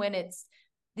 even when it's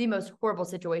the most horrible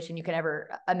situation you can ever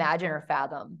imagine or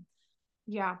fathom.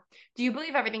 Yeah. Do you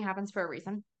believe everything happens for a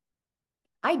reason?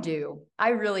 I do. I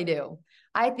really do.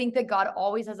 I think that God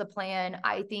always has a plan.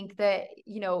 I think that,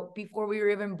 before we were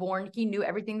even born, he knew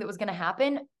everything that was going to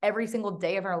happen every single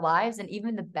day of our lives. And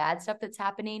even the bad stuff that's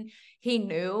happening, he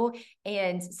knew.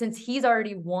 And since he's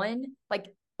already won, like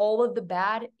all of the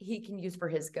bad, he can use for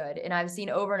his good. And I've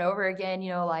seen over and over again,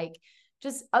 like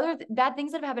just other bad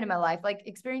things that have happened in my life, like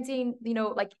experiencing,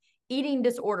 like eating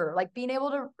disorder, like being able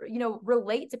to,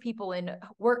 relate to people and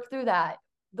work through that.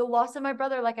 The loss of my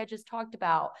brother, like I just talked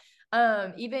about,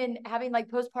 even having like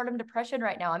postpartum depression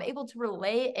right now, I'm able to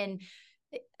relate. And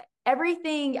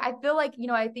everything, I feel like,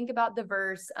 I think about the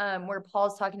verse where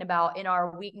Paul's talking about in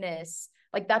our weakness,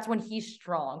 like that's when he's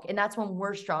strong, and that's when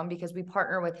we're strong because we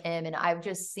partner with him. And I've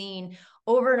just seen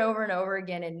over and over and over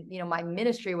again in, my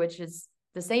ministry, which is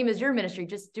the same as your ministry,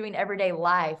 just doing everyday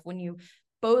life. When you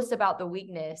boast about the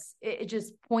weakness, it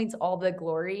just points all the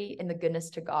glory and the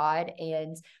goodness to God.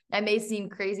 And that may seem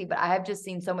crazy, but I have just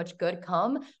seen so much good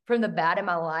come from the bad in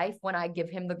my life when I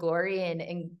give him the glory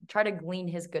and try to glean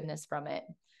his goodness from it.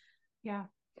 Yeah.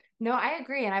 No, I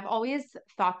agree. And I've always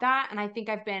thought that. And I think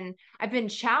I've been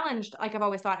challenged. Like I've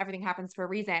always thought everything happens for a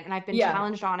reason. And I've been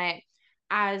challenged on it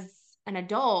as an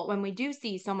adult when we do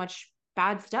see so much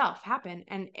bad stuff happen,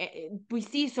 and we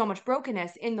see so much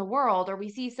brokenness in the world, or we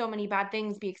see so many bad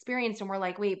things be experienced, and we're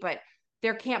like, wait, but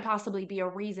there can't possibly be a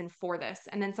reason for this.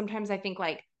 And then sometimes I think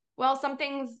like, well, some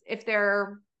things, if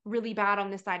they're really bad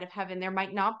on this side of heaven, there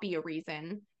might not be a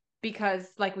reason, because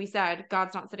like we said,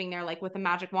 God's not sitting there like with a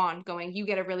magic wand going, you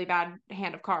get a really bad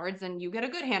hand of cards and you get a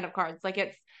good hand of cards.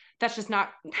 Like that's just not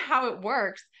how it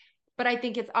works. But I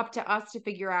think it's up to us to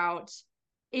figure out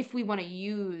if we want to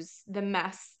use the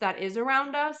mess that is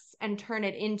around us and turn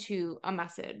it into a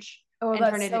message, Oh, and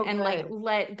that's so and good. like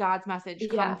let God's message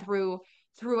come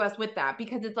through us with that.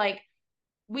 Because it's like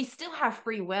we still have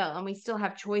free will and we still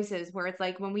have choices, where it's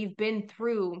like when we've been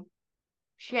through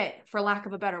shit, for lack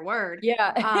of a better word, we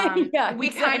exactly.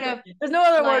 Kind of, there's no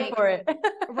other like, word for it.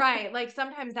 right, like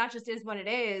sometimes that just is what it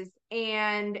is,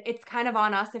 and it's kind of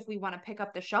on us if we want to pick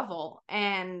up the shovel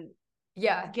and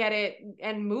get it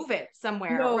and move it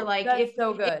somewhere. Or like that's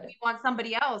so good. if we want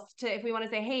somebody else to, if we want to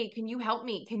say, hey, can you help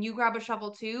me, can you grab a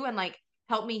shovel too and like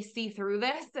help me see through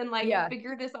this and like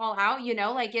figure this all out,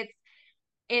 like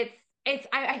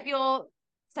I feel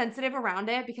sensitive around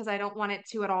it, because I don't want it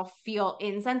to at all feel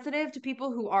insensitive to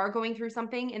people who are going through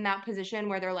something in that position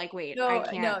where they're like, wait,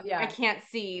 I can't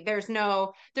see, there's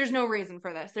no reason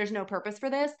for this, there's no purpose for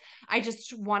this. I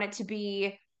just want it to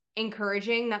be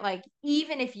encouraging that like,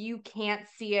 even if you can't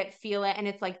see it, feel it, and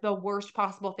it's like the worst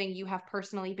possible thing you have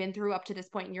personally been through up to this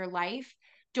point in your life,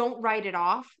 don't write it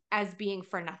off as being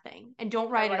for nothing, and don't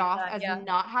write it off as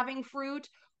not having fruit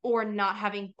or not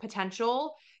having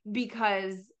potential,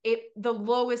 because the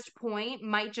lowest point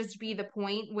might just be the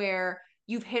point where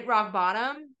you've hit rock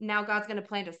bottom. Now God's going to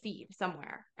plant a seed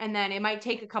somewhere, and then it might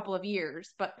take a couple of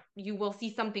years, but you will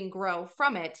see something grow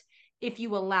from it if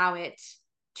you allow it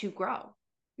to grow.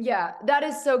 Yeah, that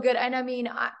is so good. And I mean,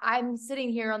 I'm sitting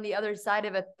here on the other side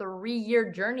of a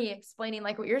 3-year journey explaining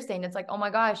like what you're saying. It's like, oh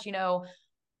my gosh,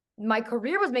 my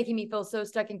career was making me feel so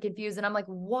stuck and confused. And I'm like,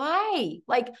 why?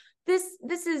 Like this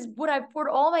is what I've poured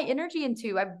all my energy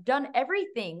into. I've done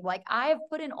everything. Like I've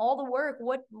put in all the work.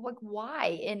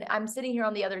 Why? And I'm sitting here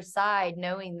on the other side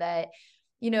knowing that,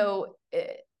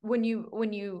 when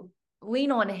you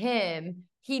lean on him,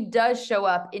 he does show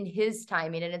up in his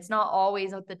timing, and it's not always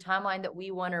the timeline that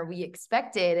we want or we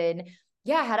expected. And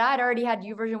had I already had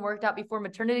YouVersion worked out before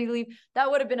maternity leave, that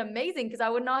would have been amazing, because I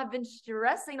would not have been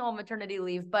stressing on maternity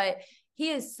leave. But he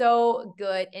is so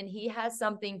good, and he has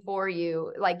something for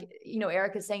you. Like,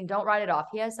 Erica's saying, don't write it off.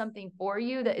 He has something for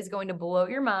you that is going to blow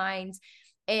your mind.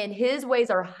 And his ways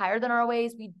are higher than our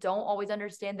ways. We don't always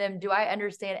understand them. Do I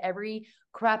understand every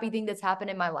crappy thing that's happened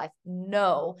in my life?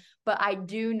 No, but I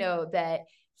do know that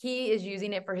he is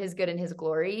using it for his good and his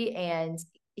glory. And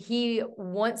he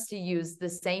wants to do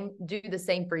the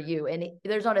same for you. And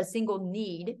there's not a single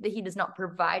need that he does not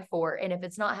provide for. And if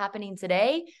it's not happening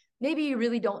today, maybe you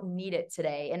really don't need it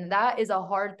today. And that is a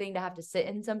hard thing to have to sit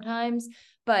in sometimes,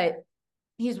 but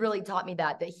he's really taught me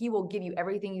that he will give you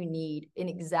everything you need and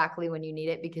exactly when you need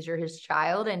it, because you're his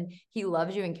child and he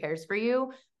loves you and cares for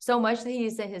you so much that he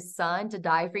sent his son to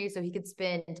die for you so he could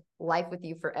spend life with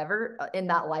you forever. And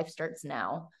that life starts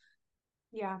now.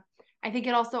 Yeah. I think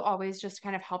it also always just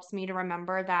kind of helps me to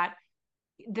remember that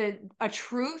a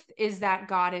truth is that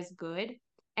God is good,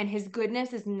 and his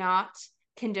goodness is not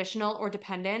conditional or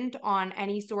dependent on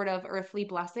any sort of earthly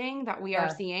blessing that we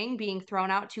are seeing being thrown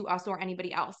out to us or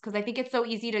anybody else. Because I think it's so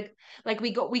easy to, like,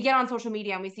 we get on social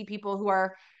media and we see people who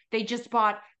are, they just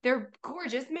bought their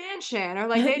gorgeous mansion, or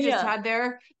like they just had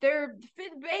their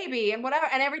fifth baby and whatever,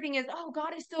 and everything is, oh,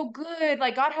 God is so good,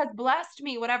 like God has blessed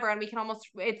me, whatever. And we can almost,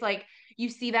 it's like you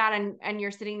see that and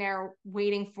you're sitting there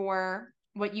waiting for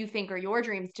what you think are your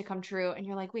dreams to come true, and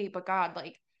you're like, wait, but God,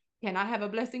 like, can I have a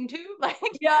blessing too? Like,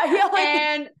 yeah, like,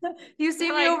 and you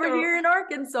see me over here in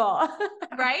Arkansas.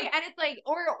 right? And it's like,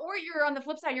 or you're on the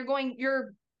flip side,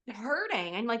 you're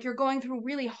hurting and like you're going through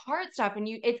really hard stuff, and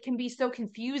it can be so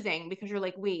confusing because you're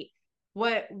like, wait,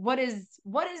 what is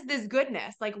this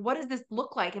goodness? Like, what does this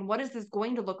look like, and what is this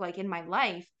going to look like in my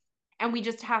life? And we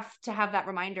just have to have that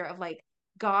reminder of like,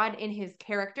 God in his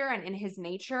character and in his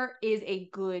nature is a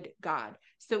good God.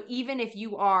 So even if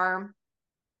you are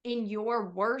in your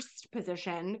worst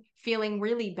position, feeling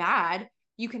really bad,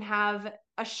 you can have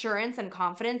assurance and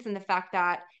confidence in the fact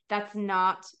that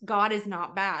God is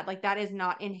not bad. Like, that is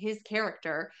not in his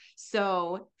character.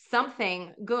 So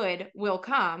something good will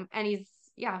come. And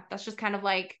that's just kind of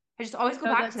like, I just always go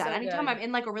back to that. Anytime I'm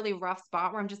in like a really rough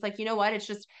spot where I'm just like, you know what? It's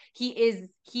just, he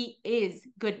is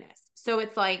goodness. So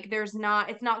it's like, it's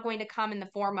not going to come in the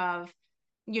form of,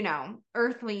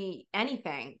 earthly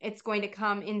anything. It's going to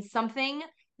come in something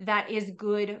that is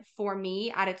good for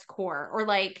me at its core. Or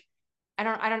like, I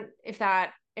don't if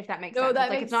that makes sense. That it's like,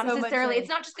 makes it's not so necessarily, it's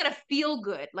not just going to feel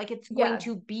good. Like, it's going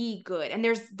to be good. And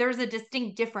there's a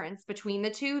distinct difference between the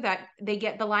two that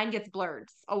the line gets blurred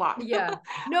a lot. Yeah.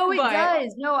 No, it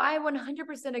does. No, I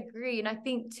 100% agree. And I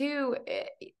think too,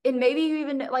 and maybe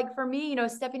even like for me,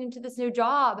 stepping into this new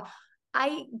job,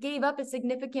 I gave up a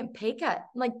significant pay cut.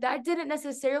 Like, that didn't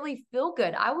necessarily feel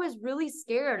good. I was really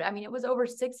scared. I mean, it was over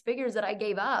 6 figures that I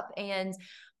gave up. And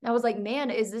I was like, man,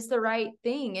 is this the right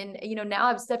thing? And, now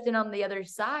I've stepped in on the other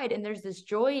side, and there's this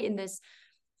joy in this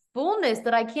fullness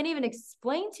that I can't even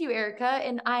explain to you, Erica.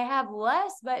 And I have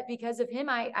less, but because of him,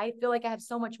 I feel like I have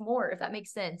so much more, if that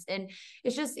makes sense. And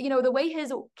it's just, the way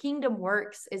his kingdom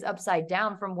works is upside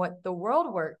down from what the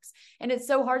world works. And it's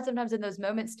so hard sometimes in those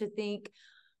moments to think,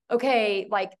 okay,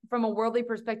 like from a worldly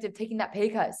perspective, taking that pay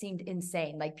cut seemed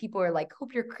insane. Like, people are like,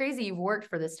 hope you're crazy. You've worked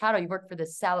for this title. You've worked for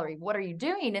this salary. What are you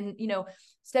doing? And,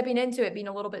 stepping into it, being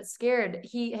a little bit scared,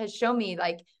 he has shown me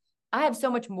like, I have so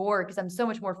much more because I'm so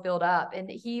much more filled up. And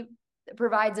he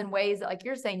provides in ways that, like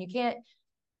you're saying, you can't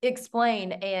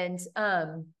explain. And,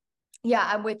 yeah,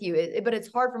 I'm with you. But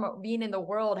it's hard from being in the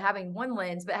world, having one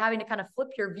lens, but having to kind of flip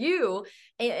your view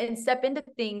and step into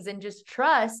things and just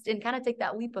trust and kind of take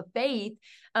that leap of faith.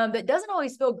 That doesn't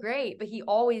always feel great, but he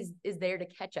always is there to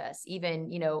catch us,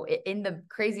 even, in the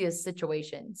craziest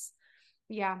situations.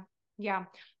 Yeah. Yeah.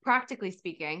 Practically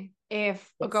speaking,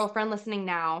 if a girlfriend listening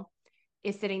now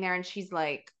is sitting there and she's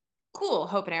like, cool,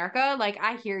 Hope and Erica, like,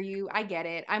 I hear you, I get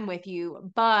it, I'm with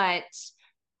you, but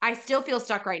I still feel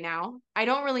stuck right now. I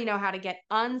don't really know how to get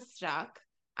unstuck.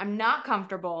 I'm not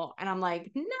comfortable. And I'm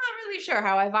like, not really sure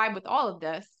how I vibe with all of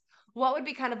this. What would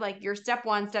be kind of like your step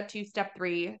 1, step 2, step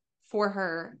 3 for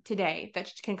her today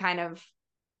that can kind of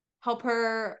help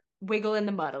her wiggle in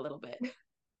the mud a little bit?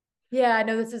 Yeah, I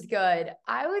know this is good.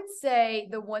 I would say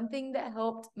the one thing that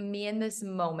helped me in this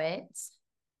moment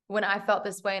when I felt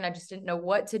this way and I just didn't know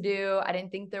what to do, I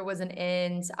didn't think there was an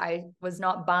end. I was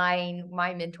not buying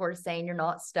my mentor saying you're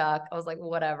not stuck. I was like,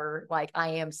 whatever, like, I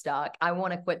am stuck. I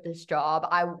want to quit this job.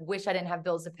 I wish I didn't have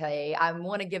bills to pay. I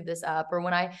want to give this up. Or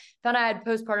when I found I had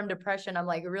postpartum depression, I'm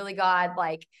like, really, God,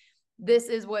 like, this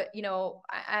is what,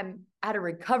 I'm at a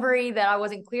recovery that I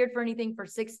wasn't cleared for anything for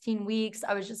 16 weeks.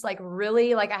 I was just like,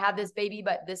 really, like, I have this baby,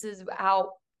 but this is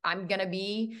how I'm going to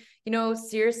be,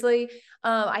 seriously.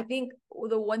 I think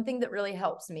the one thing that really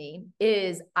helps me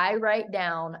is I write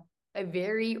down a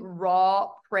very raw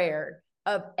prayer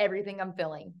of everything I'm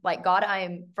feeling. Like, God, I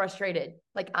am frustrated.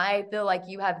 Like, I feel like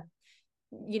you have,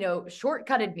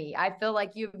 shortcutted me. I feel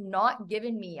like you've not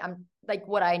given me, I'm like,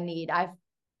 what I need.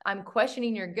 I'm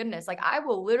questioning your goodness. Like, I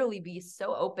will literally be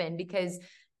so open because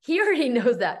he already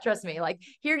knows that. Trust me. Like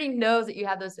he already knows that you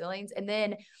have those feelings. And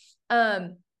then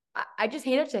I just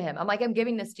hand it to him. I'm like, I'm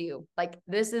giving this to you. Like,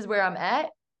 this is where I'm at.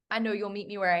 I know you'll meet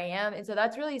me where I am. And so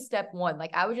that's really step one.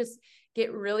 Like I would just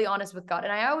get really honest with God.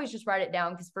 And I always just write it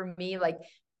down because for me, like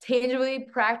tangibly,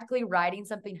 practically writing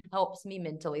something helps me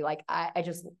mentally. Like I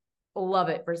just love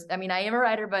it. I mean, I am a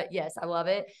writer, but yes, I love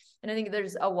it. And I think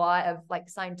there's a lot of like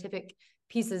scientific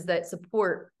pieces that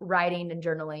support writing and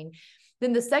journaling.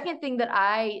 Then the second thing that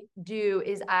I do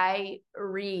is I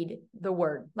read the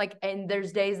word. Like, and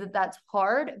there's days that that's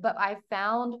hard, but I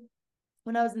found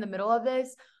when I was in the middle of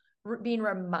this, being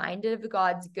reminded of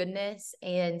God's goodness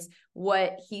and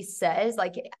what he says,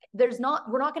 like we're not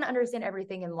going to understand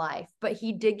everything in life, but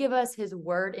he did give us his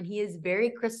word and he is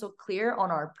very crystal clear on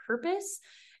our purpose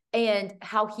and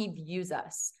how he views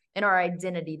us and our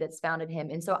identity that's found in him.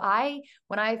 And so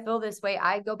when I feel this way,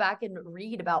 I go back and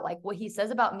read about like what he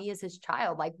says about me as his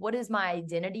child, like what is my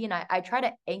identity? And I try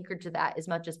to anchor to that as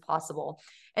much as possible.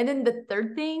 And then the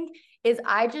third thing is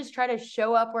I just try to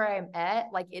show up where I'm at.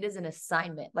 Like it is an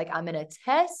assignment. Like I'm in a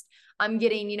test. I'm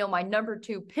getting, my number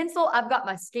 2 pencil. I've got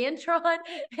my Scantron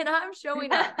and I'm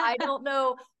showing up. I don't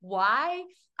know why.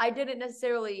 I didn't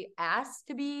necessarily ask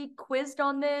to be quizzed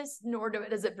on this, nor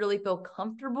does it really feel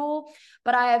comfortable.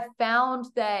 But I have found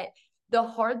that the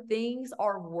hard things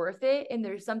are worth it and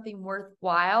there's something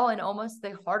worthwhile. And almost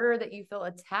the harder that you feel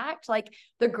attacked, like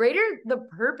the greater the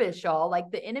purpose, y'all. Like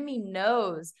the enemy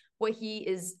knows what he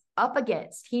is up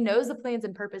against. He knows the plans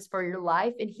and purpose for your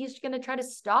life and he's going to try to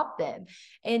stop them.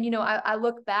 And, I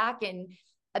look back and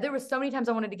there were so many times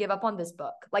I wanted to give up on this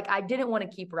book. Like I didn't want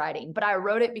to keep writing, but I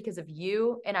wrote it because of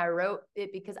you. And I wrote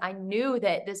it because I knew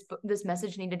that this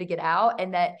message needed to get out.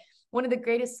 And that one of the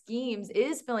greatest schemes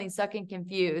is feeling stuck and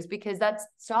confused because that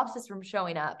stops us from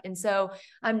showing up. And so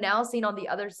I'm now seeing on the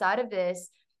other side of this,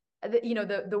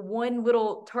 the one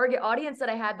little target audience that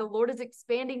I had, the Lord is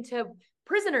expanding to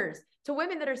prisoners, to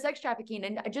women that are sex trafficking.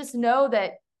 And I just know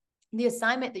that the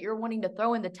assignment that you're wanting to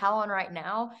throw in the towel on right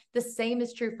now, the same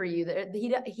is true for you.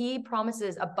 That he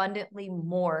promises abundantly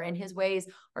more and his ways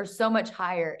are so much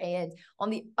higher. And on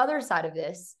the other side of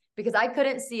this, because I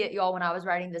couldn't see it, y'all, when I was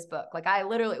writing this book, like I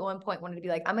literally at one point wanted to be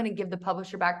like, I'm going to give the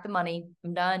publisher back the money.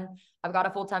 I'm done. I've got a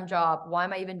full-time job. Why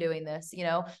am I even doing this?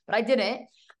 But I didn't,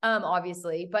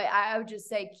 obviously, but I would just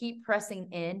say, keep pressing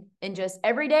in and just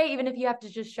every day, even if you have to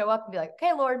just show up and be like,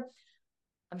 okay, Lord,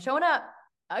 I'm showing up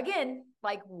again.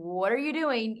 Like, what are you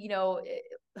doing?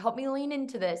 Help me lean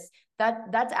into this.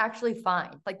 That's actually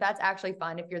fine. Like, that's actually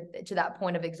fine. If you're to that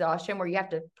point of exhaustion where you have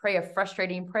to pray a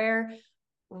frustrating prayer,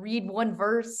 read one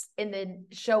verse and then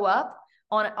show up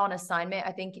on assignment,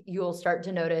 I think you'll start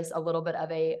to notice a little bit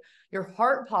of your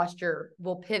heart posture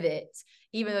will pivot,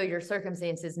 even though your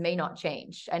circumstances may not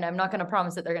change. And I'm not going to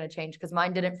promise that they're going to change because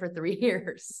mine didn't for 3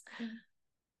 years.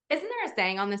 Isn't there a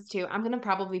saying on this too? I'm going to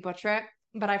probably butcher it,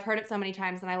 but I've heard it so many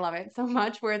times and I love it so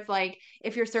much, where it's like,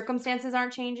 if your circumstances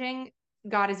aren't changing,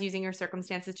 God is using your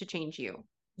circumstances to change you.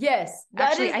 Yes.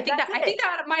 I think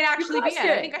that might actually be it.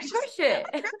 I think I should push it.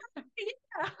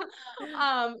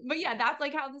 But yeah, that's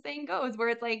like how the saying goes, where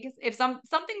it's like, if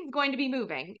something's going to be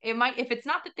moving, if it's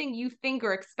not the thing you think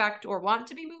or expect or want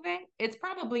to be moving, it's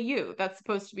probably you that's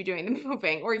supposed to be doing the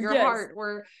moving, or your heart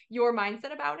or your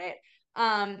mindset about it.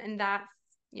 And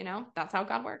that's how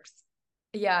God works.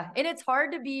 Yeah. And it's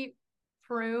hard to be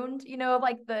pruned,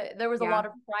 like there was a lot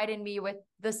of pride in me with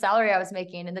the salary I was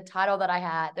making and the title that I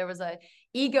had. There was a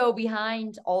ego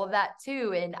behind all of that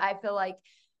too. And I feel like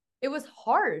it was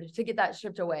hard to get that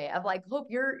stripped away of like, Hope,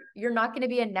 you're not going to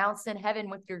be announced in heaven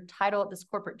with your title at this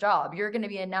corporate job. You're going to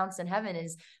be announced in heaven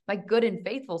as my good and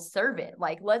faithful servant.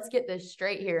 Like, let's get this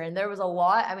straight here. And there was a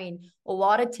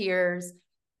lot of tears,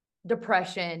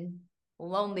 depression,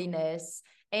 loneliness.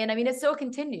 And I mean, it still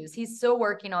continues. He's still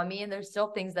working on me and there's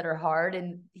still things that are hard.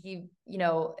 And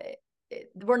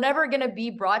we're never going to be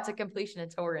brought to completion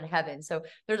until we're in heaven. So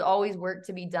there's always work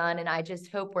to be done. And I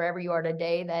just hope wherever you are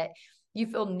today that you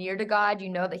feel near to God,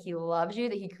 that he loves you,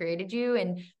 that he created you.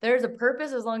 And there's a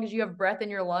purpose as long as you have breath in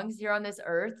your lungs here on this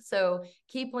earth. So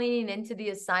keep leaning into the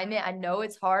assignment. I know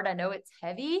it's hard. I know it's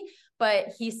heavy,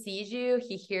 but he sees you,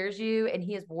 he hears you, and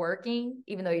he is working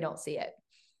even though you don't see it.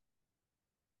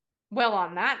 Well,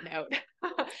 on that note,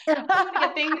 I'm going to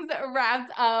get things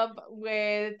wrapped up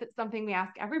with something we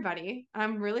ask everybody.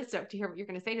 I'm really stoked to hear what you're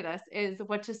going to say to this, is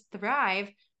what does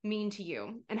thrive mean to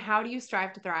you? And how do you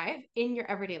strive to thrive in your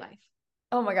everyday life?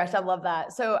 Oh my gosh, I love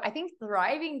that. So I think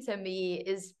thriving to me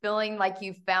is feeling like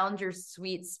you found your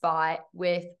sweet spot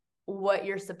with what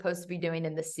you're supposed to be doing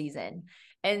in the season.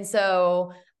 And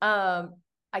so I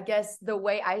guess the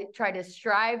way I try to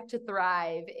strive to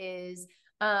thrive is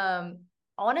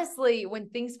honestly, when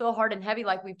things feel hard and heavy,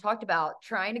 like we've talked about,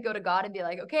 trying to go to God and be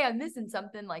like, okay, I'm missing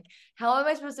something. Like, how am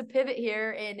I supposed to pivot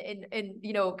here and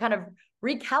kind of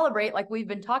recalibrate, like we've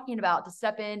been talking about, to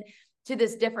step in to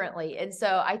this differently. And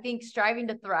so I think striving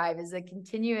to thrive is a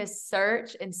continuous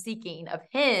search and seeking of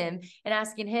him and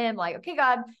asking him, like, okay,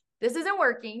 God, this isn't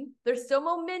working. There's still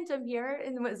momentum here.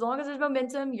 And as long as there's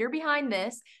momentum, you're behind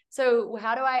this. So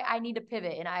how do I need to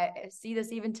pivot? And I see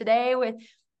this even today with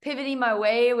pivoting my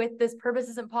way with this purpose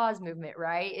isn't pause movement,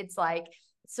 right? It's like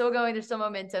still going, there's still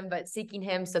momentum, but seeking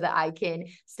him so that I can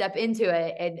step into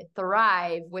it and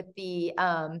thrive with the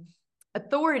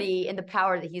authority and the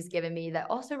power that he's given me, that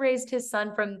also raised his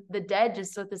son from the dead,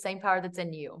 just with the same power that's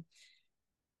in you.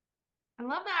 I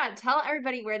love that. Tell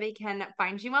everybody where they can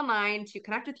find you online to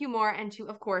connect with you more and to,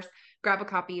 of course, grab a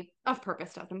copy of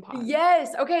Purpose Doesn't Pause.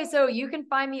 Yes. Okay. So you can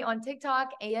find me on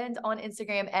TikTok and on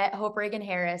Instagram at Hope Reagan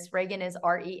Harris. Reagan is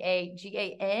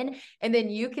Reagan. And then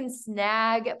you can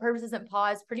snag Purpose Doesn't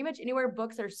Pause pretty much anywhere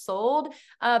books are sold.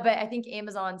 But I think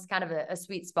Amazon's kind of a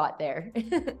sweet spot there.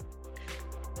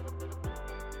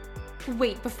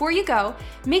 Wait, before you go,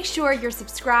 make sure you're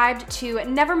subscribed to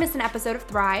never miss an episode of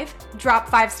Thrive. Drop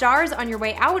 5 stars on your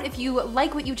way out if you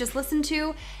like what you just listened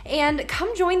to, and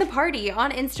come join the party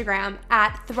on Instagram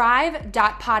at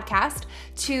thrive.podcast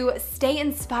to stay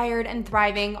inspired and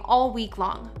thriving all week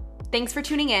long. Thanks for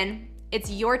tuning in.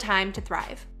 It's your time to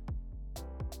thrive.